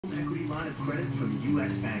movie line of credit from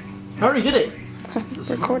U.S. Bank. How do you get it? It's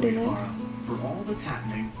a Recording it. for all that's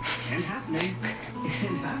happening and happening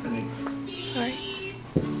and happening. Sorry.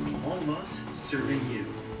 All of us serving you.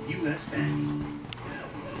 U.S. Bank.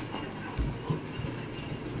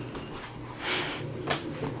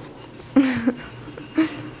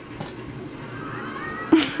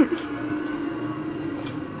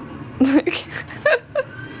 Look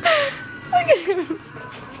at him.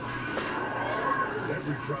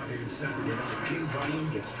 Every Friday and Saturday night, Kings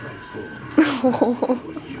Island gets transformed. Oh.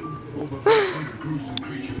 Over 500 gruesome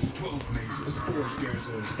creatures, 12 mazes, 4 scare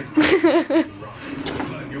zones, and rockets.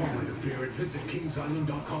 Plan your night of fear and visit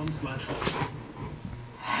kingsisland.com/home.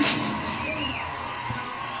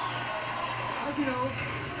 You know,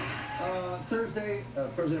 Thursday,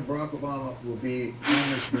 President Barack Obama will be on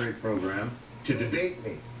this very program to debate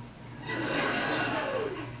me.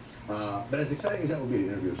 But as exciting as that will be to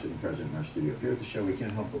interview a sitting president in our studio, here at the show we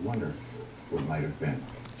can't help but wonder what might have been.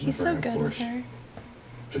 He's so good with her.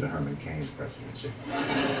 To the Herman Cain presidency.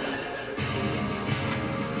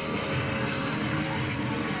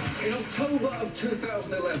 In October of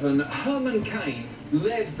 2011, Herman Cain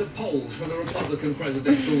led the polls for the Republican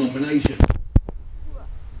presidential nomination.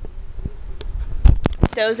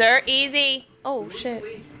 Dozer, easy. Oh shit.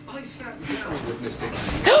 I sat down with Mr.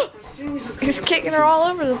 Cain for a series of He's kicking her all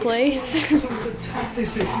over the place. some of the tough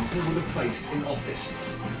decisions he would have faced in office.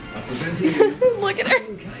 I presenting you Look at her.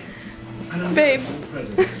 Herman Cain and Babe. American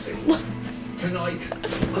presidency. Tonight,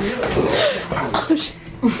 Oh shit.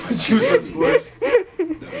 She was so squished.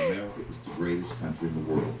 That America is the greatest country in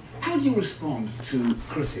the world. how do you respond to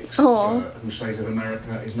critics who say that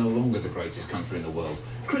America is no longer the greatest country in the world?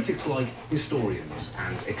 Critics like historians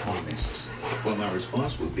and economists. Well, my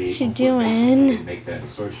response would be, She on what doing? basis did they make that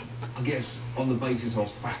assertion? I guess on the basis of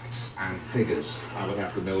facts and figures. I would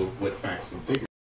have to know what facts and figures.